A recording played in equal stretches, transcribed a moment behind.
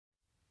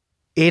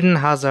Eden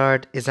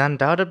Hazard is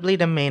undoubtedly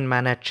the main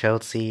man at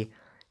Chelsea,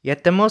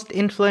 yet the most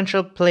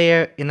influential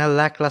player in a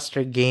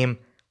lackluster game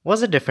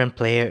was a different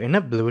player in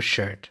a blue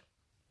shirt.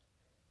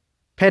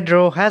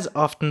 Pedro has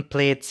often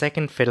played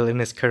second fiddle in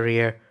his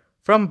career,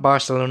 from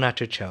Barcelona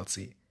to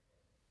Chelsea.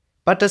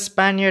 But the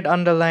Spaniard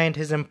underlined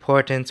his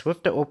importance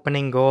with the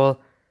opening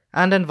goal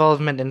and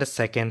involvement in the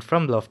second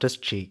from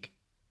Loftus-Cheek.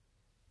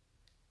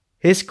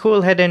 His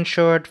cool head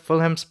ensured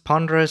Fulham's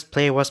ponderous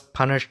play was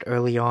punished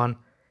early on,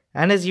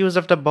 and his use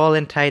of the ball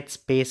in tight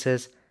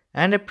spaces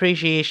and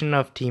appreciation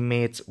of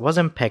teammates was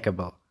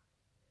impeccable.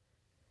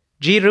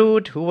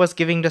 Giroud, who was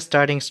giving the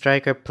starting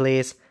striker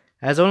place,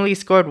 has only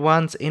scored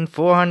once in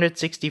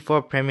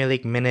 464 Premier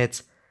League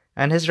minutes,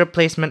 and his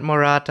replacement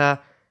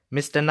Morata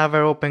missed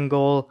another open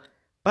goal,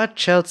 but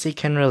Chelsea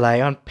can rely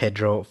on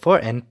Pedro for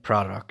end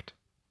product.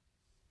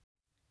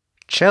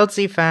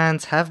 Chelsea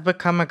fans have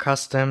become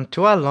accustomed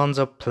to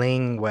Alonso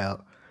playing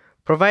well,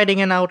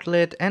 providing an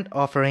outlet and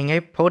offering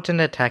a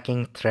potent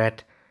attacking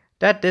threat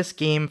that this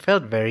game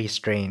felt very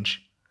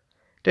strange.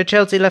 The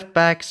Chelsea left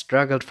back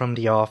struggled from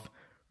the off,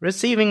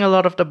 receiving a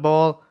lot of the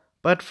ball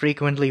but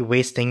frequently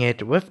wasting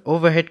it with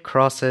overhead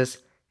crosses,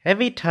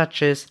 heavy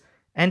touches,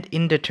 and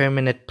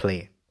indeterminate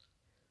play.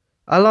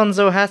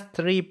 Alonso has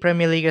 3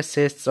 Premier League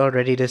assists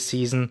already this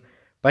season,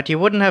 but you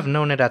wouldn't have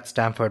known it at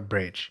Stamford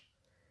Bridge.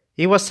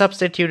 He was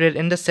substituted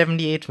in the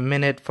 78th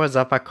minute for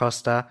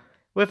Zappacosta,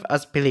 with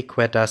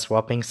Azpilicueta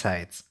swapping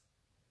sides.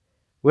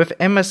 With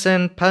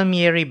Emerson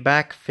Palmieri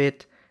back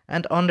fit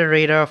and on the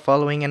radar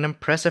following an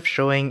impressive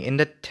showing in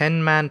the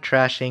 10-man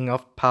trashing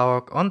of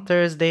PAOK on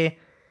Thursday,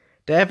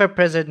 the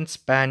ever-present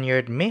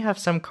Spaniard may have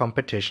some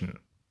competition.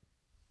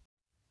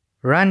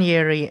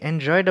 Ranieri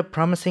enjoyed a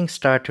promising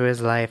start to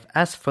his life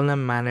as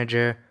Fulham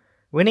manager,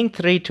 winning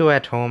 3-2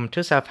 at home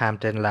to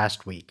Southampton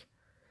last week.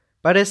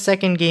 But his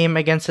second game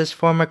against his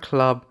former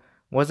club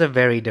was a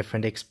very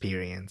different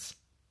experience.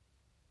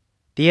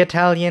 The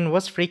Italian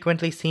was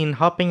frequently seen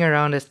hopping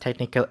around his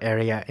technical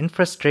area in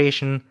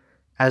frustration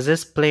as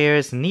his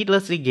players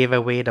needlessly gave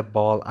away the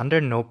ball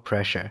under no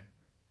pressure.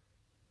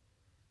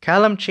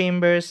 Callum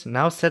Chambers,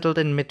 now settled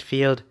in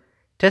midfield,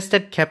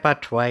 tested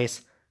Kepa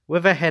twice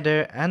with a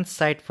header and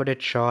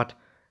side-footed shot,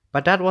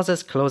 but that was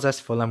as close as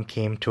Fulham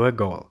came to a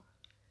goal.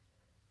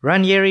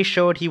 Ranieri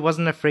showed he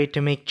wasn't afraid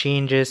to make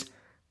changes,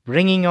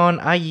 bringing on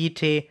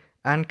Ayite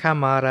and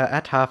Kamara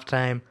at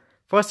halftime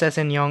for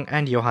Sessegnon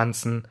and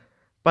Johansson,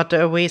 but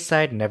the away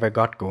side never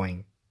got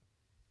going.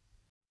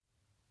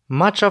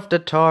 Much of the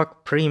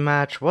talk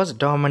pre-match was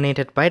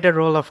dominated by the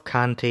role of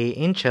Kante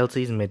in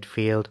Chelsea's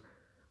midfield,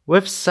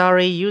 with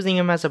Sarri using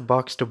him as a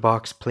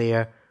box-to-box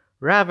player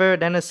rather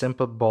than a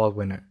simple ball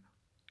winner.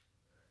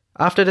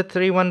 After the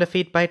 3-1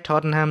 defeat by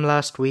Tottenham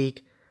last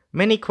week,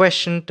 many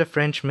questioned the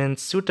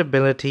Frenchman's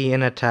suitability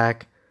in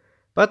attack,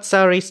 but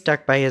Sarri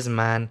stuck by his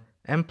man,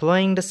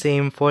 employing the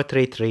same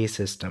 4-3-3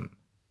 system.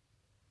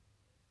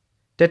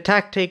 The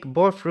tactic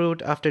bore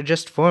fruit after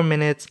just 4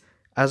 minutes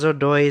as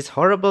Odói's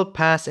horrible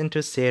pass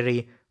into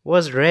Seri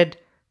was read,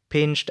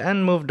 pinched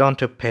and moved on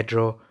to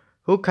Pedro,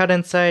 who cut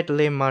inside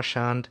Le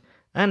Marchand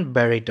and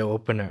buried the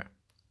opener.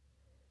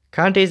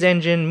 Kante's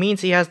engine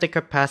means he has the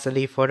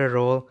capacity for the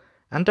role,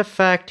 and the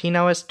fact he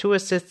now has 2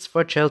 assists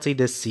for Chelsea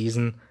this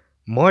season,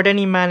 more than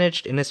he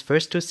managed in his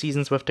first 2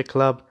 seasons with the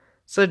club,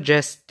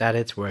 suggests that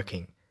it's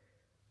working.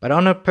 But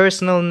on a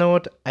personal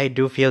note, I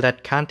do feel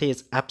that Kante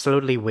is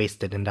absolutely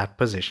wasted in that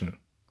position.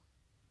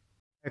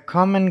 A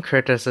common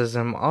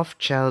criticism of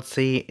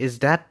Chelsea is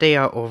that they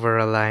are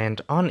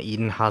over-reliant on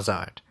Eden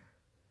Hazard.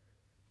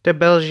 The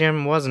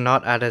Belgium was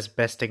not at his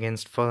best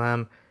against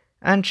Fulham,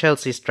 and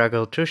Chelsea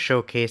struggled to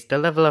showcase the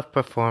level of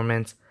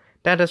performance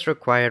that is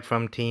required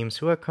from teams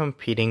who are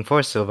competing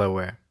for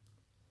silverware.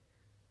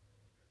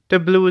 The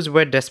Blues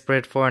were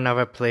desperate for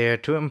another player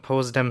to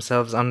impose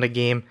themselves on the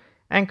game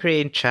and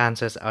create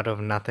chances out of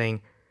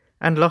nothing,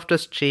 and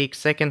Loftus-Cheek's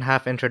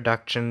second-half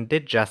introduction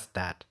did just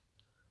that.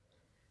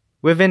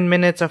 Within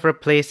minutes of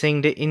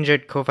replacing the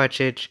injured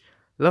Kovacic,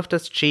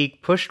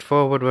 Loftus-Cheek pushed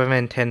forward with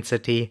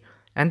intensity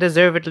and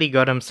deservedly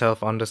got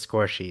himself on the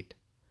scoresheet.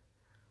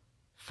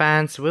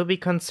 Fans will be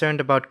concerned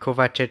about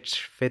Kovacic's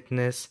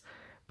fitness,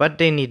 but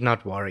they need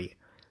not worry.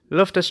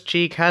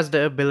 Loftus-Cheek has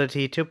the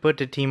ability to put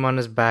the team on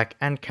his back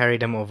and carry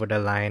them over the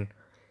line.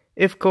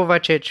 If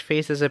Kovacic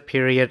faces a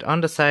period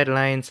on the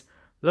sidelines,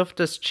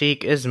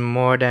 Loftus-Cheek is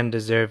more than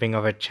deserving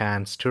of a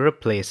chance to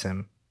replace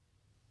him.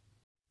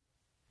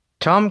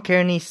 Tom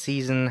Kearney's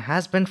season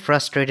has been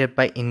frustrated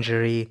by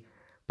injury,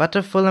 but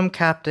the Fulham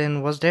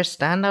captain was their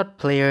standout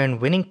player in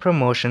winning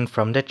promotion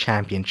from the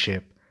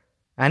Championship,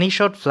 and he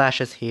showed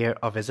flashes here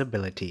of his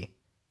ability.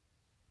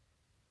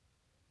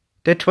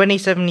 The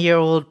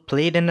 27-year-old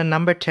played in the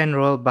number 10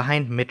 role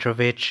behind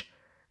Mitrovic,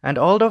 and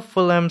although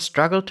Fulham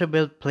struggled to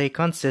build play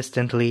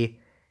consistently,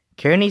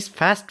 Kearney's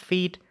fast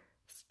feet,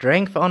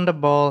 strength on the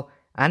ball,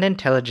 and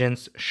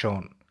intelligence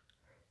shone.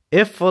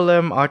 If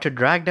Fulham are to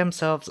drag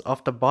themselves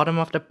off the bottom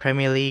of the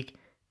Premier League,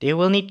 they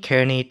will need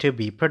Kearney to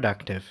be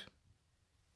productive.